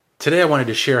Today I wanted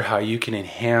to share how you can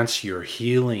enhance your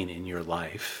healing in your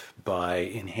life by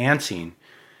enhancing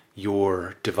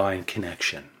your divine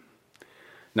connection.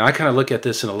 Now I kind of look at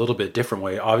this in a little bit different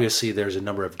way. Obviously there's a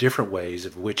number of different ways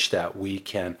of which that we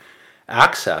can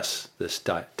access this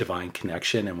divine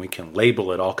connection, and we can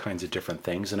label it all kinds of different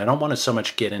things. And I don't want to so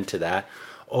much get into that.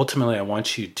 Ultimately, I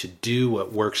want you to do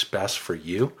what works best for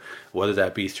you, whether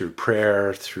that be through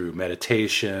prayer, through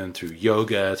meditation, through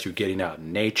yoga, through getting out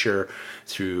in nature,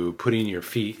 through putting your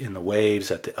feet in the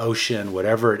waves at the ocean,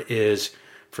 whatever it is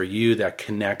for you that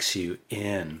connects you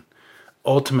in.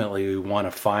 Ultimately, we want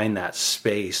to find that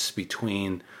space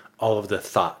between all of the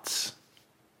thoughts.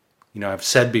 I've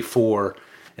said before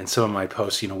in some of my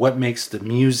posts, what makes the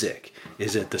music?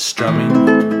 Is it the strumming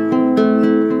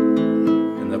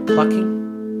and the plucking?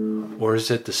 Or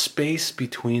is it the space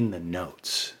between the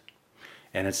notes?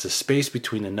 And it's the space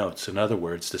between the notes. In other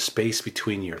words, the space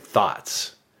between your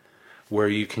thoughts, where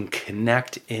you can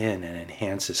connect in and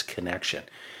enhance this connection.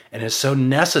 And it's so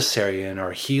necessary in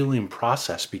our healing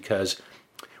process because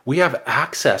we have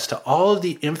access to all of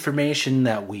the information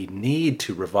that we need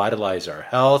to revitalize our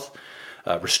health,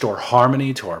 restore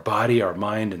harmony to our body, our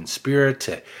mind, and spirit,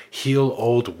 to heal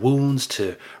old wounds,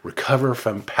 to recover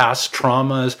from past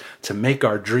traumas, to make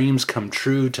our dreams come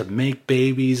true, to make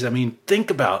babies.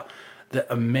 Think about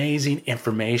the amazing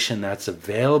information that's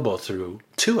available to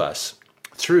us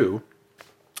through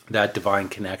that divine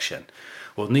connection.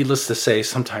 Well, needless to say,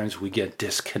 sometimes we get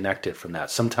disconnected from that.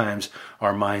 Sometimes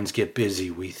our minds get busy.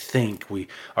 We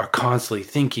are constantly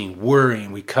thinking,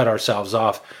 worrying. We cut ourselves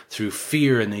off through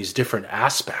fear and these different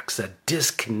aspects that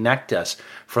disconnect us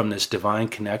from this divine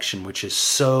connection, which is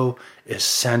so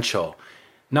essential,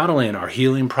 not only in our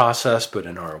healing process, but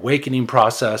in our awakening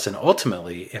process, and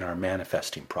ultimately in our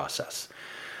manifesting process.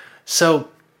 So,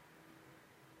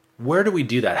 where do we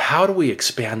do that? How do we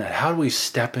expand that? How do we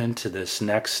step into this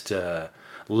next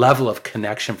level of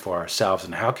connection for ourselves,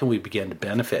 and how can we begin to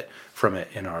benefit from it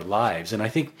in our lives? And I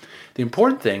think the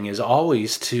important thing is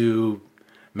always to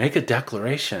make a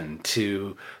declaration,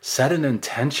 to set an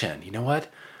intention. You know what?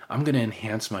 I'm going to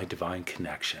enhance my divine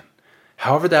connection.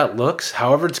 However that looks,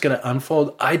 however it's going to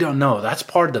unfold, I don't know. That's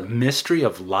part of the mystery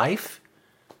of life.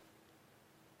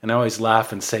 And I always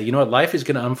laugh and say, life is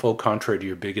going to unfold contrary to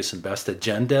your biggest and best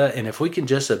agenda. And if we can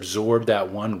just absorb that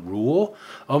one rule,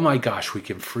 oh my gosh, we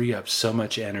can free up so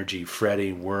much energy,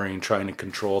 fretting, worrying, trying to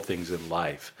control things in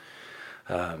life.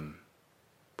 But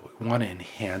we want to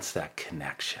enhance that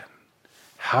connection.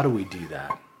 How do we do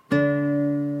that?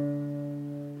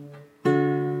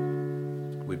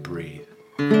 We breathe.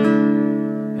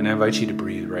 And I invite you to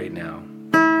breathe right now.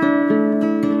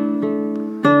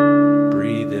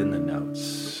 Breathe in the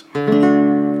notes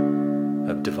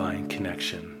of divine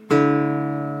connection.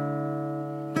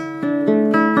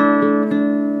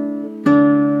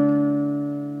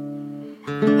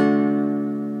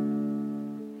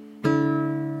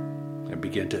 And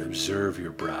begin to observe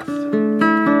your breath.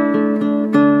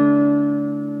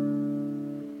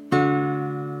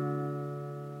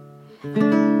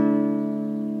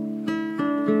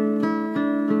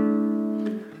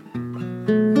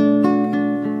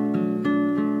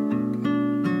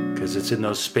 It's in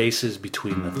those spaces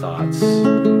between the thoughts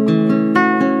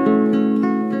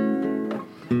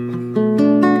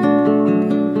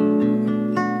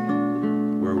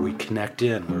where we connect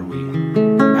in, where we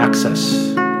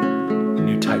access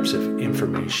new types of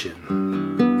information.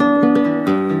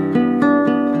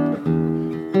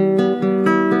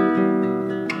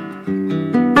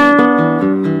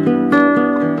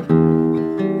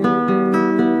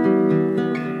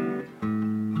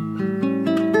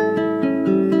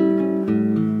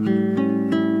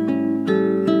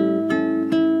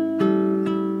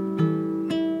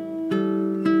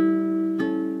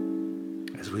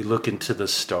 Look into the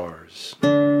stars.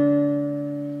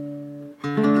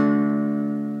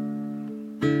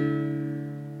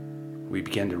 We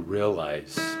begin to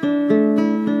realize that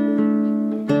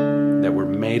we're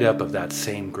made up of that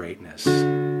same greatness,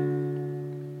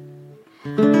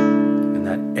 and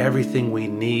that everything we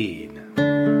need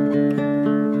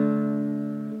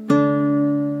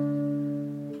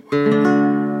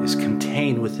is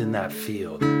contained within that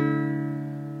field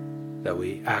that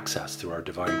we access through our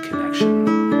divine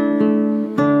connection.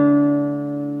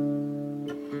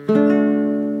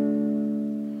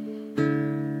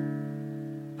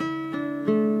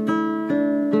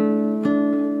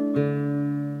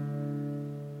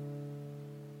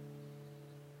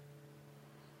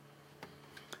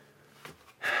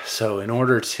 So in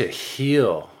order to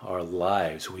heal our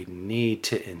lives, we need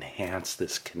to enhance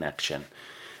this connection.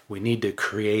 We need to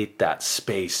create that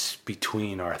space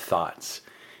between our thoughts.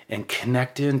 and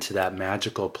connect into that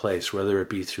magical place, whether it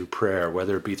be through prayer,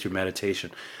 whether it be through meditation,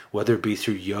 whether it be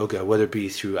through yoga, whether it be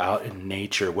through out in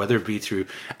nature, whether it be through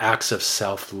acts of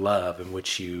self-love in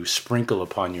which you sprinkle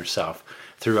upon yourself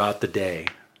throughout the day.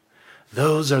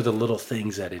 Those are the little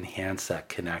things that enhance that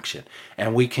connection.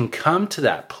 And we can come to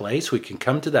that place, we can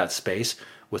come to that space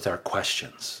with our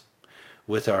questions,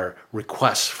 with our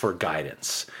requests for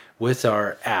guidance, with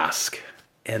our ask.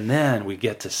 And then we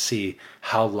get to see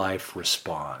how life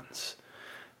responds.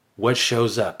 What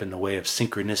shows up in the way of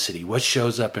synchronicity? What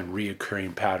shows up in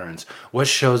reoccurring patterns? What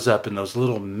shows up in those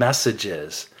little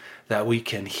messages that we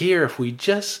can hear if we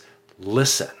just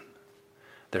listen?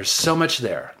 There's so much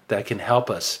there that can help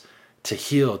us to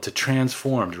heal, to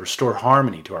transform, to restore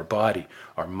harmony to our body,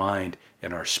 our mind,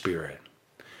 and our spirit.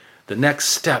 The next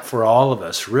step for all of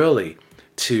us really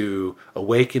to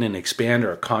awaken and expand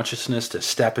our consciousness, to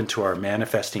step into our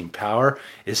manifesting power,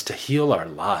 is to heal our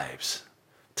lives,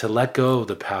 to let go of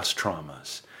the past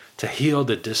traumas, to heal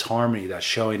the disharmony that's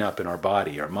showing up in our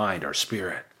body, our mind, our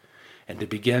spirit, and to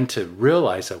begin to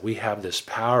realize that we have this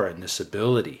power and this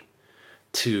ability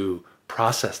to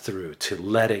process through, to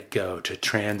let it go, to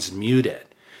transmute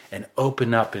it, and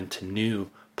open up into new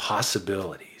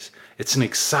possibilities. It's an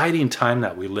exciting time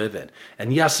that we live in.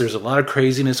 And yes, there's a lot of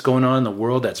craziness going on in the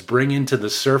world that's bringing to the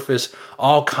surface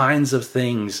all kinds of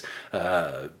things,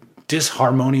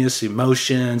 disharmonious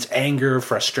emotions, anger,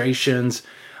 frustrations.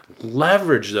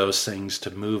 Leverage those things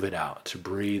to move it out, to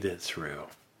breathe it through.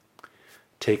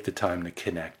 Take the time to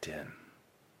connect in.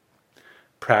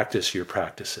 Practice your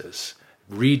practices.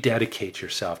 Rededicate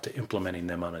yourself to implementing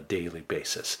them on a daily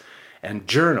basis. And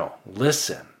journal,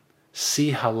 listen,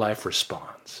 see how life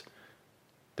responds.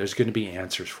 There's going to be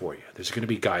answers for you. There's going to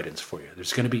be guidance for you.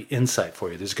 There's going to be insight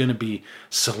for you. There's going to be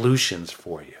solutions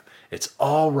for you. It's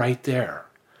all right there.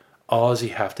 All you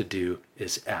have to do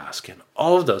is ask. And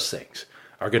all of those things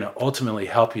are going to ultimately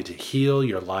help you to heal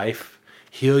your life,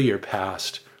 heal your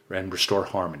past, and restore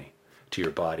harmony to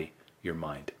your body, your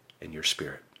mind, and your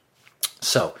spirit.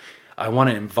 So I want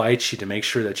to invite you to make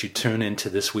sure that you tune into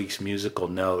this week's musical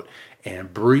note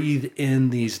and breathe in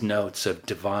these notes of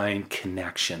divine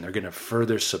connection. They're going to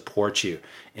further support you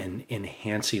in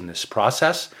enhancing this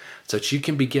process so that you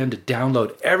can begin to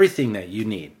download everything that you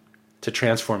need to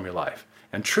transform your life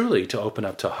and truly to open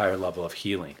up to a higher level of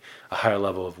healing, a higher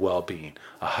level of well-being,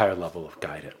 a higher level of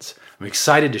guidance. I'm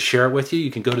excited to share it with you. You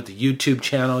can go to the YouTube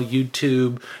channel,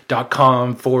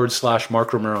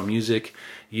 youtube.com/Mark Romero Music,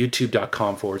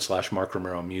 youtube.com/Mark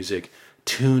Romero Music.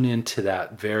 Tune into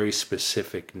that very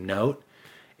specific note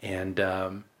and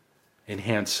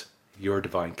enhance your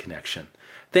divine connection.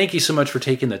 Thank you so much for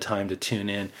taking the time to tune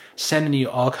in, sending you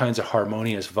all kinds of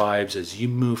harmonious vibes as you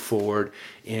move forward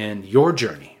in your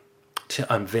journey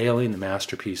to unveiling the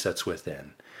masterpiece that's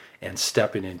within and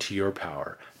stepping into your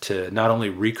power to not only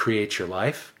recreate your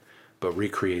life, but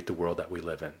recreate the world that we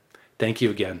live in. Thank you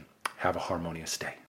again. Have a harmonious day.